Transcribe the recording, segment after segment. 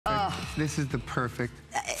This is the perfect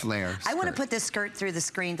flare skirt. I want to put this skirt through the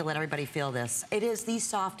screen to let everybody feel this. It is the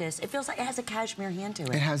softest. It feels like it has a cashmere hand to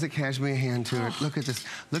it. It has a cashmere hand to it. Look at this.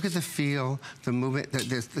 Look at the feel, the movement.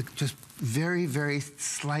 There's just very, very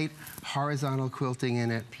slight horizontal quilting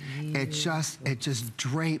in it. Beautiful. It just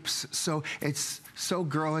drapes. So it's so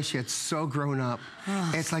girlish yet so grown up.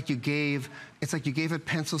 It's like you gave a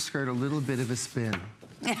pencil skirt a little bit of a spin.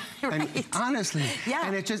 Right. And honestly, yeah.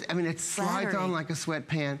 And it just, I mean, it slides on like a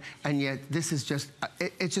sweatpant, and yet this is just,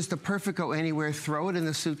 it's just a perfect go anywhere. Throw it in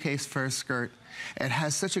the suitcase for a skirt. It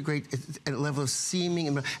has such a great level of seaming.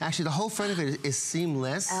 And actually, the whole front of it is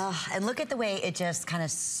seamless. And look at the way it just kind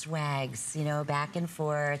of swags, you know, back and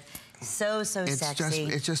forth. So sexy.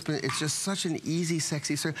 It's just such an easy,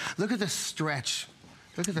 sexy skirt. Look at the stretch.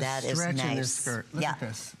 Look at the stretch in this skirt. Look at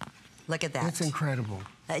this. Look at that. It's incredible.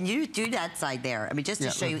 And you do that side there. I mean, just to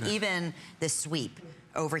show you even the sweep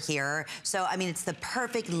over here. So, I mean, it's the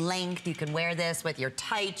perfect length. You can wear this with your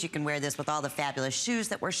tights. You can wear this with all the fabulous shoes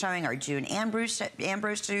that we're showing. Our June Ambrose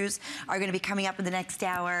shoes are going to be coming up in the next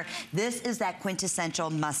hour. This is that quintessential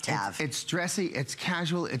must-have. It's dressy. It's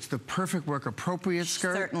casual. It's the perfect work-appropriate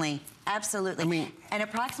skirt. Certainly. Absolutely. I mean, and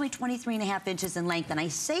approximately 23.5 inches in length. And I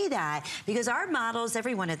say that because our models,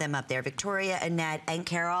 every one of them up there, Victoria, Annette, and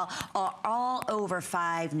Carol, are all over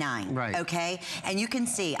 5'9". Right. Okay? And you can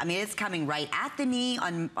see, I mean, it's coming right at the knee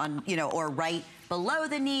on you know, or right below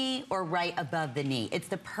the knee or right above the knee. It's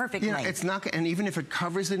the perfect length. It's not, and even if it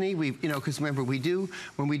covers the knee, you know, because remember,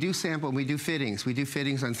 when we do sample, we do fittings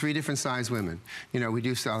on 3 different size women. You know, we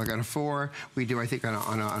do like on a 4, we do, I think, on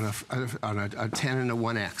a 10 and a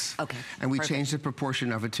 1X. Okay. And we change the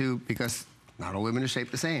proportion of it too, because not all women are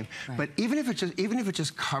shaped the same. Right. But even if it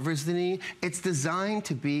just covers the knee, it's designed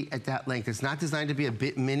to be at that length. It's not designed to be a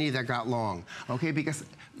bit mini that got long. Okay, because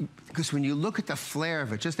when you look at the flare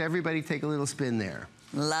of it, just everybody take a little spin there.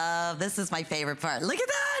 Love, this is my favorite part. Look at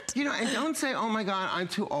that! You know, and don't say, oh my God, I'm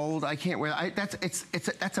too old, I can't wear that.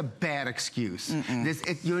 That's a bad excuse.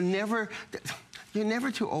 You're never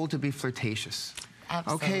too old to be flirtatious.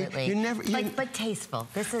 Absolutely. Okay? You're never, but tasteful.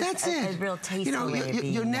 This is a real tasteful way of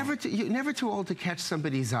being. You're never too old to catch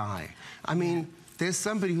somebody's eye. I mean, there's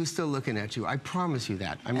somebody who's still looking at you. I promise you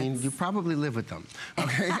that. I mean, you probably live with them,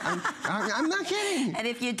 okay? I'm not kidding. And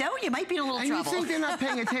if you don't, you might be in a little trouble. And you think they're not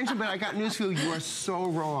paying attention, but I got news for you. You are so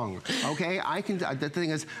wrong, okay? The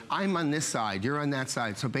thing is, I'm on this side, you're on that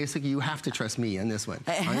side, so basically you have to trust me on this one.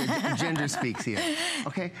 Gender speaks here,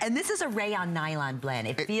 okay? And this is a rayon nylon blend.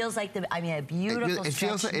 It feels like a beautiful it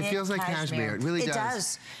feels like cashmere. It really does. It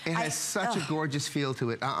does. It has such a gorgeous feel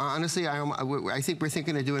to it. Honestly, I think we're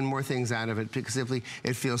thinking of doing more things out of it because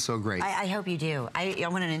it feels so great. I hope you do. I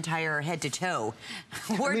want an entire head-to-toe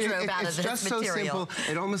wardrobe out of this material. It's just so simple.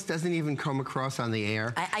 It almost doesn't even come across on the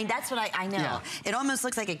air. That's what I know. Yeah. It almost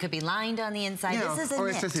looks like it could be lined on the inside. Yeah. This is a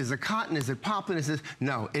knit. Is it cotton? Is it poplin? Is this?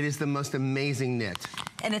 No, it is the most amazing knit.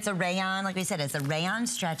 And it's a rayon, like we said, it's a rayon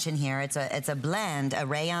stretch in here. It's a blend, a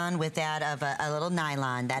rayon with that of a little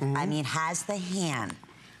nylon that, I mean, has the hand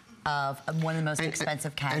of one of the most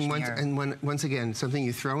expensive cashmere. And once again, something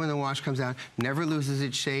you throw in the wash comes out, never loses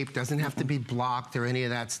its shape, doesn't have to be blocked or any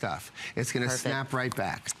of that stuff. It's going to snap right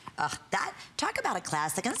back. Talk about a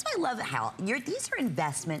classic, and that's why I love Hal. These are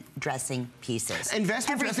investment dressing pieces.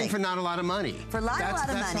 Investment dressing for not a lot of money. For a lot of money.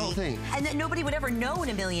 That's the whole thing. And that nobody would ever know in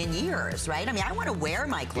a million years, right? I mean, I want to wear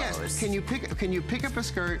my clothes. Yes. Can you pick up a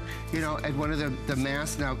skirt, you know, at one of the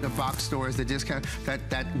the box stores that just kind of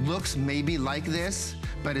that looks maybe like this,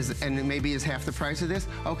 but maybe is half the price of this?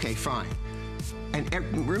 Okay, fine. And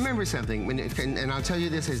remember something, and I'll tell you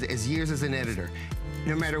this as years as an editor.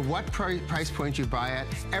 No matter what price point you buy at,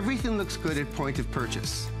 everything looks good at point of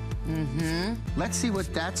purchase. Let's see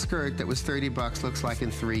what that skirt that was 30 bucks looks like in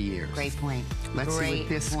 3 years. Great point. Let's see what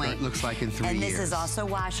this skirt looks like in 3 years. And this is also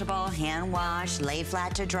washable, hand wash, lay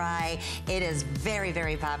flat to dry. It is very,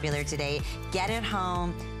 very popular today. Get it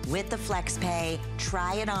home with the flex pay,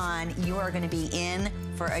 try it on. You are going to be in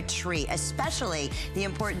for a treat, especially the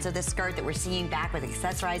importance of this skirt that we're seeing back with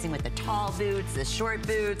accessorizing with the tall boots, the short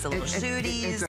boots, the little shooties.